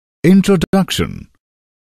Introduction.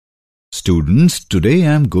 Students, today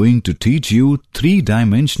I am going to teach you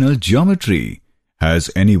three-dimensional geometry.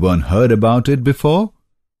 Has anyone heard about it before?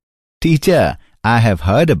 Teacher, I have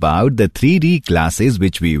heard about the 3D glasses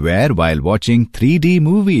which we wear while watching 3D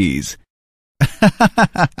movies.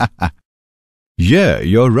 Yeah,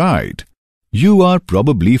 you're right. You are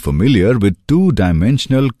probably familiar with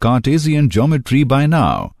two-dimensional Cartesian geometry by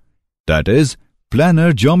now. That is,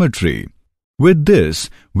 planar geometry. With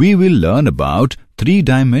this, we will learn about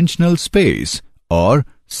three-dimensional space or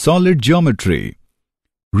solid geometry.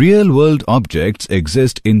 Real-world objects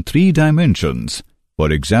exist in three dimensions.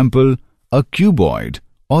 For example, a cuboid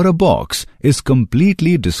or a box is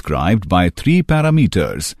completely described by three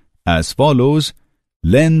parameters as follows: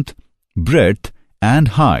 length, breadth, and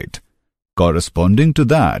height. Corresponding to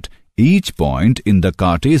that, each point in the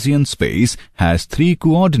Cartesian space has three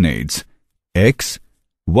coordinates: x,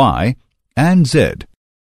 y, and z.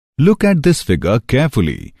 Look at this figure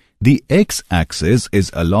carefully. The x-axis is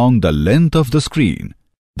along the length of the screen,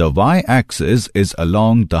 the y-axis is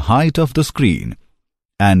along the height of the screen,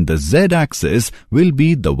 and the z-axis will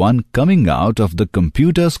be the one coming out of the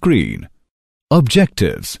computer screen.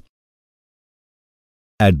 Objectives.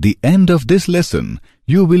 At the end of this lesson,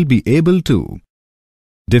 you will be able to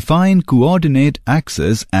define coordinate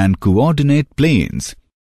axes and coordinate planes,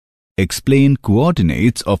 explain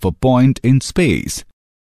coordinates of a point in space,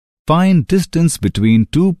 find distance between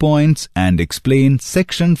 2 points and explain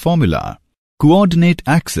section formula, coordinate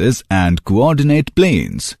axes and coordinate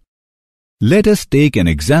planes. Let us take an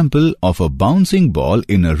example of a bouncing ball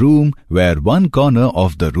in a room where one corner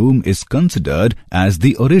of the room is considered as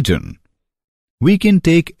the origin. We can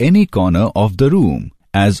take any corner of the room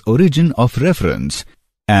as origin of reference,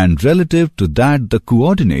 and relative to that the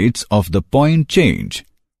coordinates of the point change.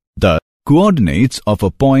 The coordinates of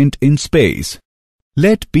a point in space.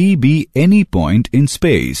 Let P be any point in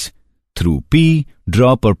space. Through P,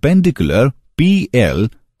 draw perpendicular PL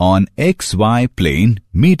on XY plane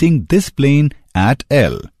meeting this plane at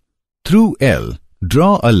L. Through L,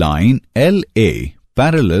 draw a line LA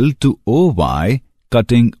parallel to OY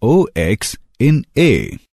cutting OX in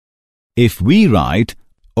A. If we write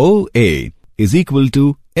OA is equal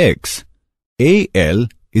to X, AL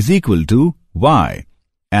is equal to Y,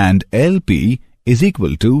 and LP is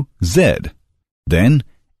equal to Z, then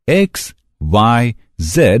X, Y,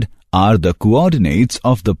 Z are the coordinates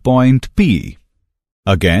of the point P.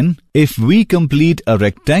 Again, if we complete a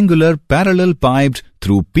rectangular parallel piped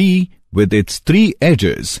through P with its three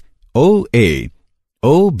edges, OA,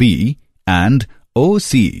 OB, and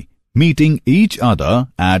OC, meeting each other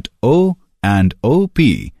at O and OP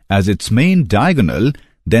as its main diagonal,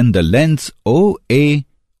 then the lengths OA,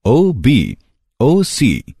 OB,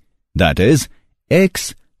 OC, that is,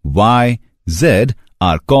 X, Y, Z,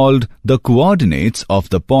 are called the coordinates of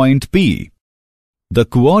the point P. The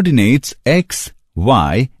coordinates X,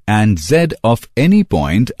 Y, and Z of any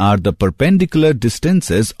point are the perpendicular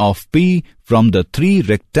distances of P from the three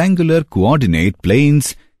rectangular coordinate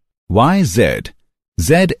planes YZ,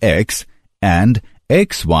 ZX, and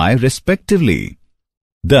XY respectively.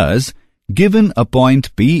 Thus, given a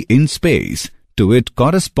point P in space, to it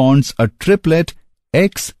corresponds a triplet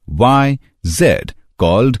X, Y, Z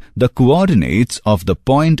called the coordinates of the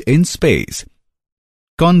point in space.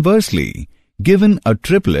 Conversely, given a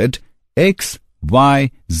triplet X, Y,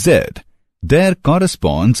 Z, there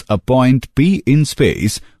corresponds a point P in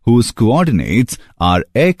space whose coordinates are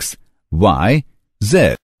X, Y,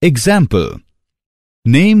 Z. Example.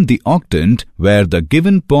 Name the octant where the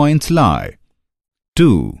given points lie.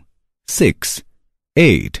 2, 6,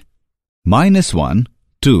 8, -1,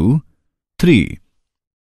 2, 3.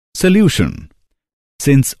 Solution.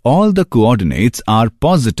 Since all the coordinates are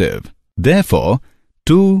positive, therefore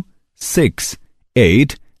 2, 6,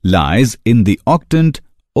 8 lies in the octant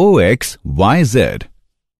OXYZ.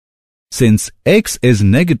 Since X is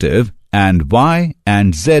negative and Y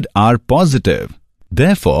and Z are positive,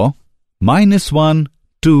 therefore -1,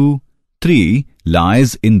 2, 3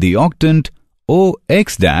 lies in the octant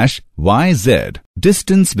OX-YZ,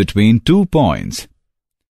 distance between 2 points.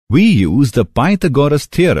 We use the Pythagoras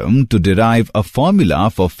theorem to derive a formula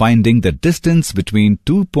for finding the distance between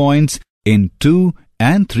 2 points in 2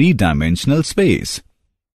 and 3-dimensional space.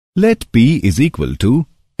 Let P is equal to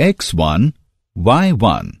x1,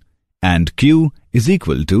 y1 and Q is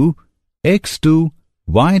equal to x2,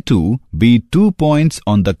 y2 be 2 points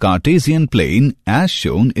on the Cartesian plane as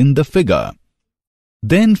shown in the figure.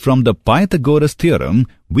 Then from the Pythagoras theorem,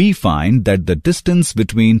 we find that the distance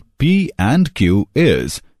between P and Q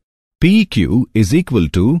is PQ is equal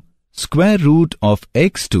to square root of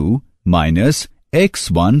x2 minus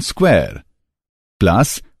x1 square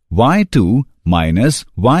plus y2 minus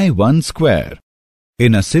y1 square.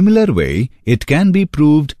 In a similar way, it can be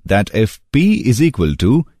proved that if P is equal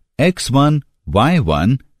to x1,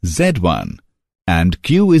 y1, z1 and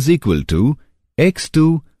Q is equal to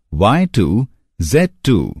x2, y2,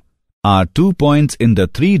 z2 are 2 points in the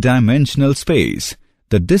three-dimensional space,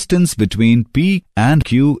 the distance between P and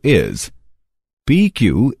Q is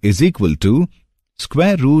PQ is equal to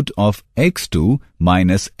square root of x2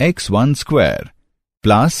 minus x1 square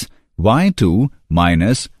plus y2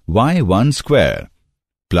 minus y1 square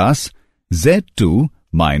plus z2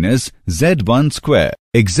 minus z1 square.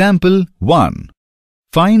 Example 1.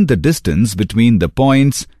 Find the distance between the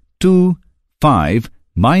points 2, 5,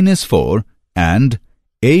 minus 4 and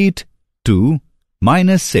 8, 2,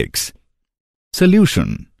 minus 6.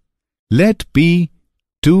 Solution. Let P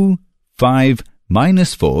 2, 5,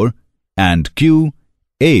 minus 4 and Q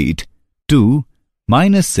 8, 2,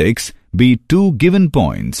 minus 6 be two given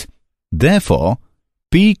points. Therefore,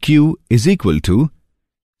 PQ is equal to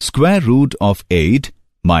square root of 8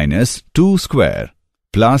 minus 2 square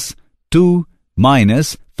plus 2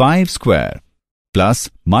 minus 5 square plus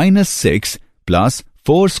minus 6 plus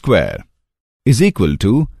 4 square is equal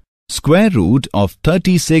to square root of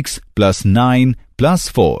 36 plus 9 plus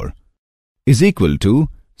 4 is equal to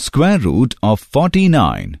square root of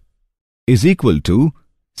 49 is equal to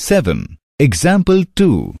 7. Example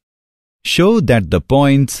 2. Show that the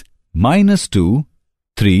points minus 2,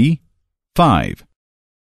 3, 5,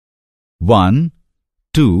 1,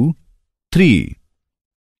 2, 3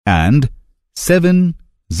 and 7,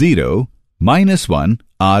 0, minus 1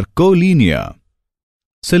 are collinear.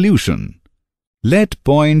 Solution. Let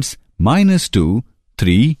points minus 2,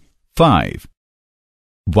 3, 5,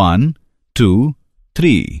 1, 2,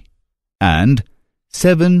 3 and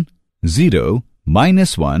 7, 0,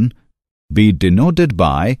 minus 1 be denoted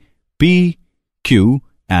by P, Q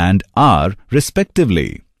and R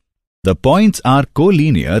respectively. The points are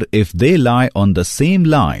collinear if they lie on the same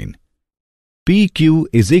line. PQ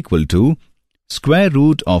is equal to square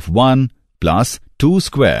root of 1 plus 2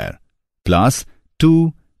 square plus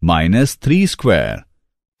 2 minus 3 square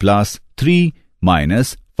plus 3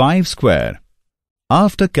 minus 5 square.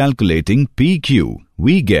 After calculating PQ,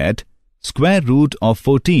 we get square root of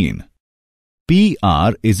 14.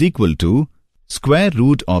 PR is equal to square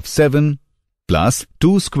root of 7 plus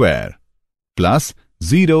 2 square plus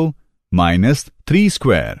 0 minus 3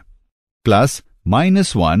 square plus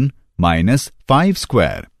minus 1 minus 5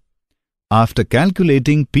 square. After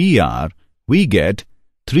calculating PR, we get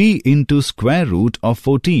 3 into square root of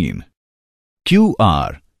 14.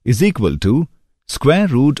 QR is equal to square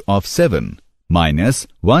root of 7 minus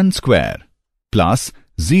 1 square plus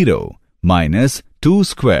 0 minus 2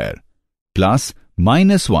 square plus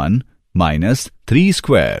minus 1 minus 3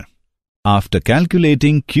 square. After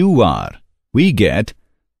calculating QR, we get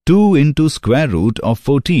 2 into square root of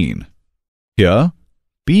 14. Here,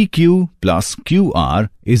 PQ plus QR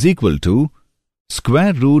is equal to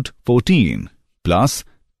square root 14 plus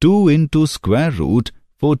 2 into square root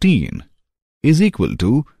 14 is equal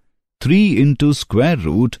to 3 into square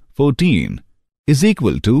root 14 is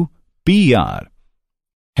equal to PR.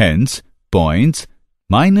 Hence, points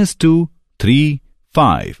minus 2, 3,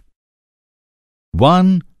 5,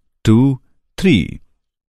 1, 2, 3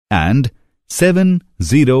 and 7,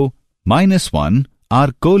 0, minus 1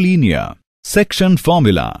 are collinear. Section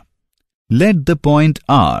formula. Let the point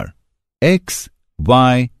R, X,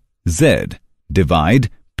 Y, Z divide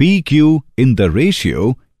PQ in the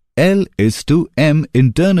ratio L is to M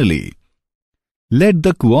internally. Let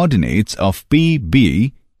the coordinates of P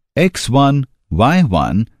be x1,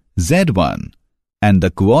 y1, z1 and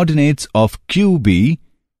the coordinates of Q be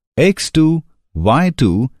x2,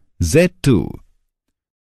 y2, z2.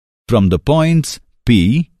 From the points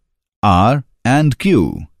P, R and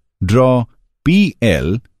Q, draw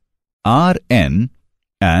PL, RN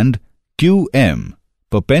and QM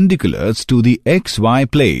perpendiculars to the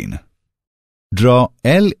XY plane. Draw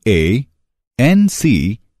LA,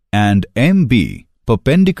 NC and MB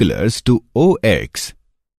perpendiculars to OX.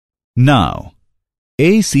 Now,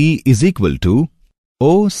 AC is equal to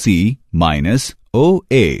OC minus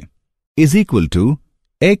OA is equal to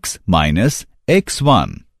X minus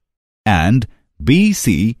X1 and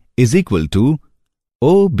BC is equal to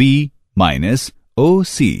OB minus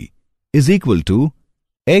OC is equal to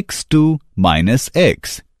X2 minus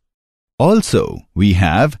X. Also, we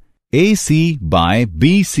have AC by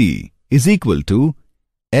BC is equal to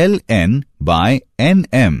LN by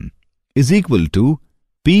NM is equal to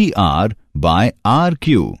PR by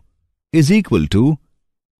RQ is equal to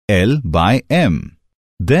L by M.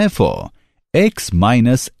 Therefore, x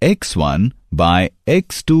minus x1 by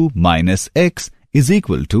x2 minus x is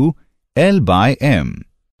equal to L by m.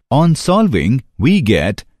 On solving, we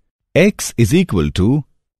get x is equal to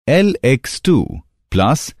Lx2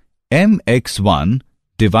 plus mx1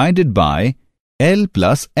 divided by L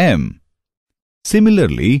plus m.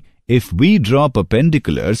 Similarly, if we draw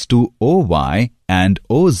perpendiculars to OY and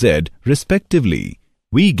OZ respectively,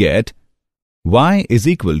 we get y is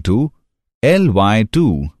equal to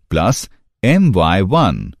Ly2 plus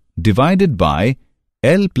my1 divided by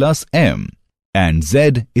L plus m, and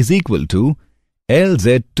z is equal to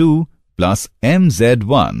Lz2 plus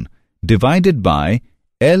mz1 divided by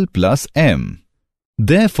L plus m.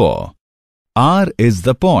 Therefore, R is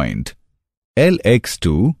the point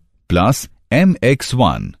Lx2 plus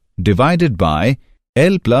mx1 divided by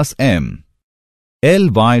L plus m,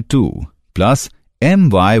 Ly2 plus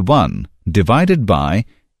my1 divided by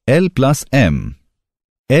L plus m,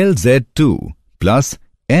 Lz2 plus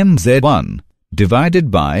mz1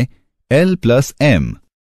 divided by L plus m.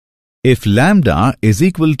 If lambda is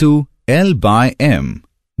equal to L by m,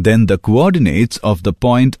 then the coordinates of the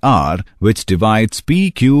point R which divides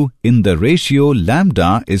PQ in the ratio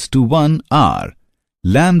lambda is to 1 are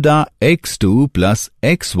lambda x2 plus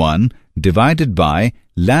x1 divided by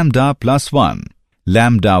lambda plus 1,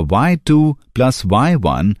 lambda y2 plus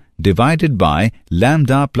y1 divided by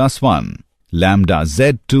lambda plus 1, lambda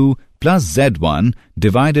z2 plus z1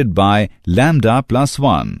 divided by lambda plus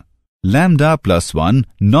 1, lambda plus 1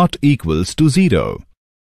 not equals to 0.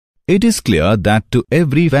 It is clear that to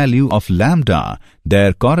every value of lambda,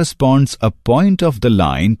 there corresponds a point of the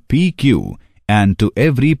line PQ, and to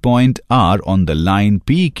every point R on the line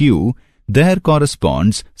PQ, there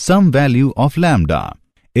corresponds some value of lambda.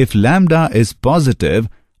 If lambda is positive,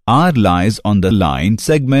 R lies on the line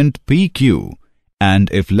segment PQ, and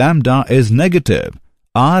if lambda is negative,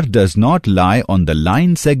 R does not lie on the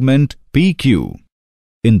line segment PQ.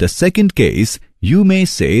 In the second case, you may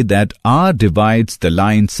say that R divides the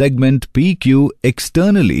line segment PQ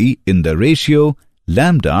externally in the ratio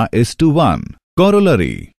lambda is to 1.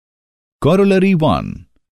 Corollary. Corollary 1.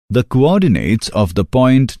 The coordinates of the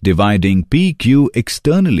point dividing PQ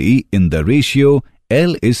externally in the ratio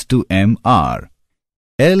L is to m are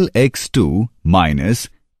Lx2 minus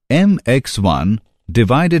mx1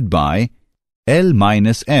 divided by L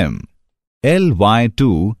minus m,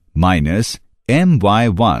 Ly2 minus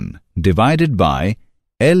my1 divided by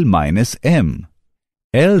L minus m,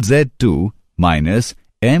 Lz2 minus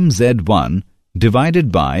mz1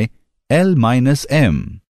 divided by L minus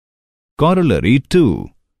m. Corollary 2.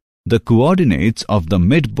 The coordinates of the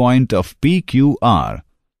midpoint of PQ are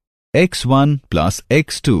x1 plus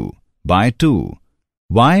x2 by 2,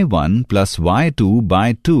 y1 plus y2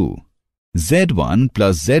 by 2, z1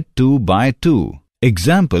 plus z2 by 2.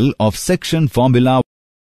 Example of section formula.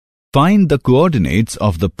 Find the coordinates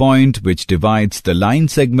of the point which divides the line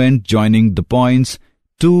segment joining the points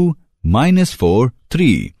 2, -4,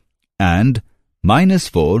 3 and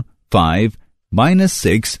 -4, 5,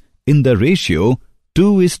 -6 in the ratio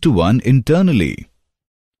 2:1 internally.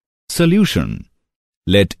 Solution.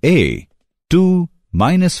 Let A 2,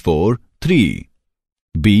 -4, 3,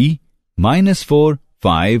 B -4,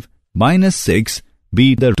 5, -6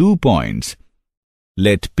 be the 2 points.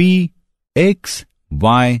 Let P, X,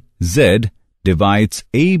 Y, Z divides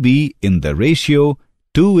AB in the ratio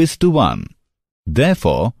 2:1.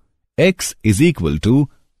 Therefore, X is equal to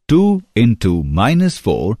 2 into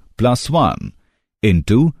 -4 plus 1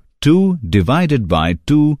 into 2 divided by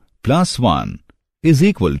 2 plus 1 is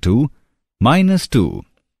equal to -2.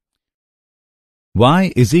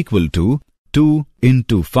 Y is equal to 2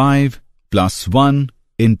 into 5 plus 1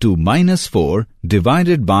 into -4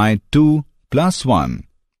 divided by 2 plus 1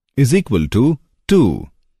 is equal to 2,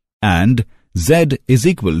 and Z is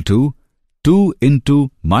equal to 2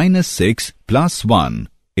 into -6 plus 1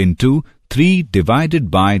 into 3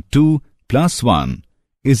 divided by 2 plus 1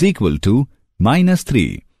 is equal to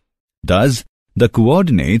 -3. Thus, the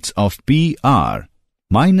coordinates of P are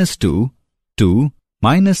 -2, 2,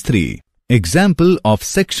 -3. Example of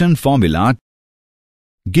section formula.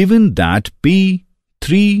 Given that P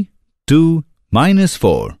 3, 2,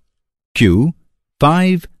 -4, Q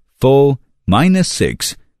 5, 4,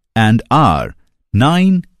 -6 and R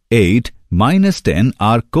 9, 8, -10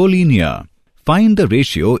 are collinear, find the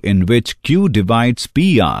ratio in which Q divides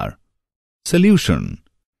PR. Solution.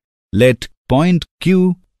 Let point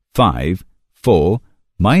Q 5, 4,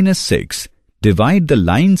 -6 divide the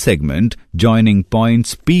line segment joining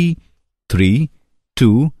points P 3,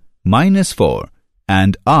 2, -4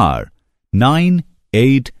 and R 9,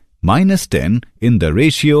 8, -10 in the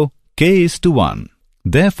ratio K:1.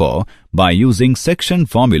 Therefore, by using section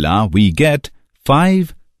formula, we get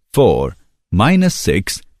 5, 4 minus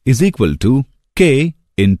 6 is equal to k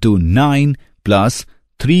into 9 plus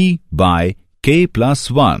 3 by k plus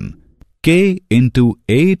 1, k into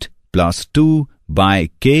 8 plus 2 by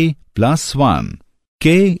k plus 1,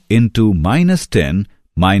 k into minus 10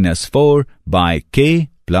 minus 4 by k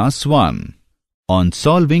plus 1. On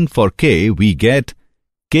solving for k, we get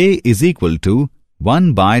k is equal to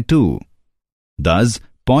 1 by 2. Thus,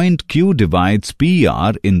 point Q divides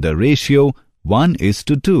PR in the ratio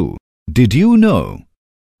 1:2. Did you know?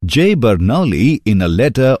 J. Bernoulli, in a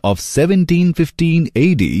letter of 1715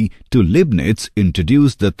 AD to Leibniz,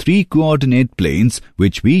 introduced the three coordinate planes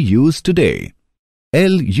which we use today.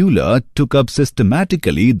 L. Euler took up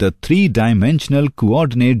systematically the three-dimensional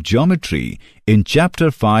coordinate geometry in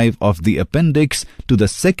Chapter 5 of the appendix to the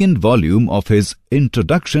second volume of his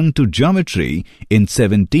Introduction to Geometry in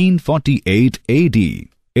 1748 AD.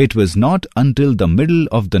 It was not until the middle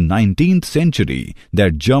of the 19th century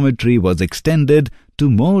that geometry was extended to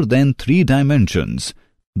more than 3 dimensions,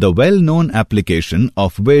 the well-known application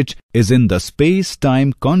of which is in the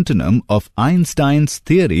space-time continuum of Einstein's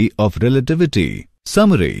theory of relativity.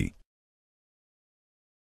 Summary.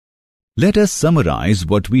 Let us summarize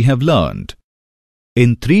what we have learned.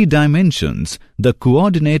 In 3 dimensions, the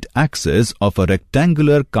coordinate axes of a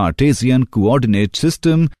rectangular Cartesian coordinate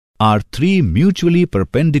system are 3 mutually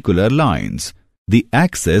perpendicular lines. The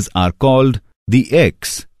axes are called the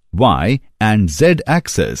x, y, and z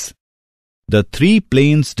axes. The 3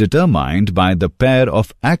 planes determined by the pair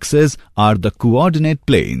of axes are the coordinate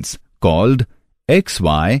planes called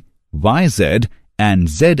xy, yz, and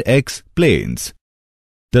zx planes.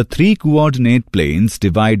 The 3 coordinate planes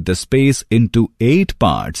divide the space into 8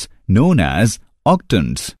 parts known as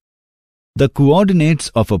octants. The coordinates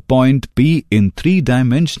of a point P in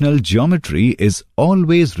 3-dimensional geometry is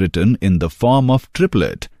always written in the form of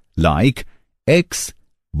triplet, like x,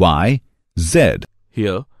 y, z.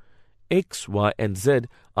 Here, x, y, and z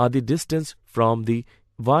are the distance from the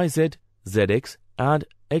yz, zx, and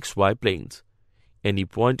xy planes. Any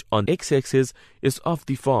point on x-axis is of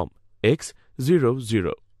the form x, 0,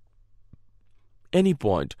 0. Any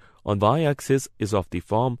point on y-axis is of the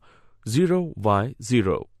form 0, y,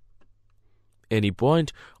 0. Any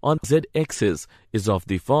point on z-axis is of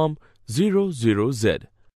the form 0, 0, z.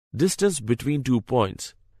 Distance between 2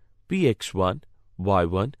 points px1,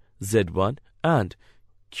 y1, z1 and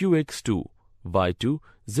qx2, y2,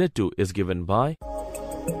 z2 is given by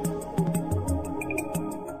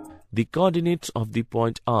the coordinates of the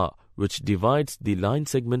point R, which divides the line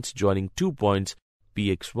segments joining 2 points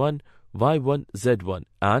px1, y1, z1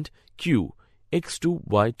 and q, x2,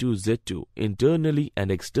 y2, z2 internally and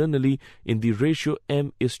externally in the ratio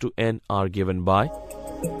m:n are given by,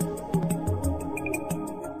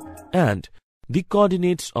 and the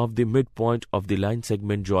coordinates of the midpoint of the line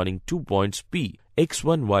segment joining 2 points P,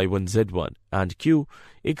 x1, y1, z1 and q,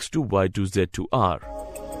 x2, y2, z2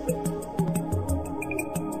 are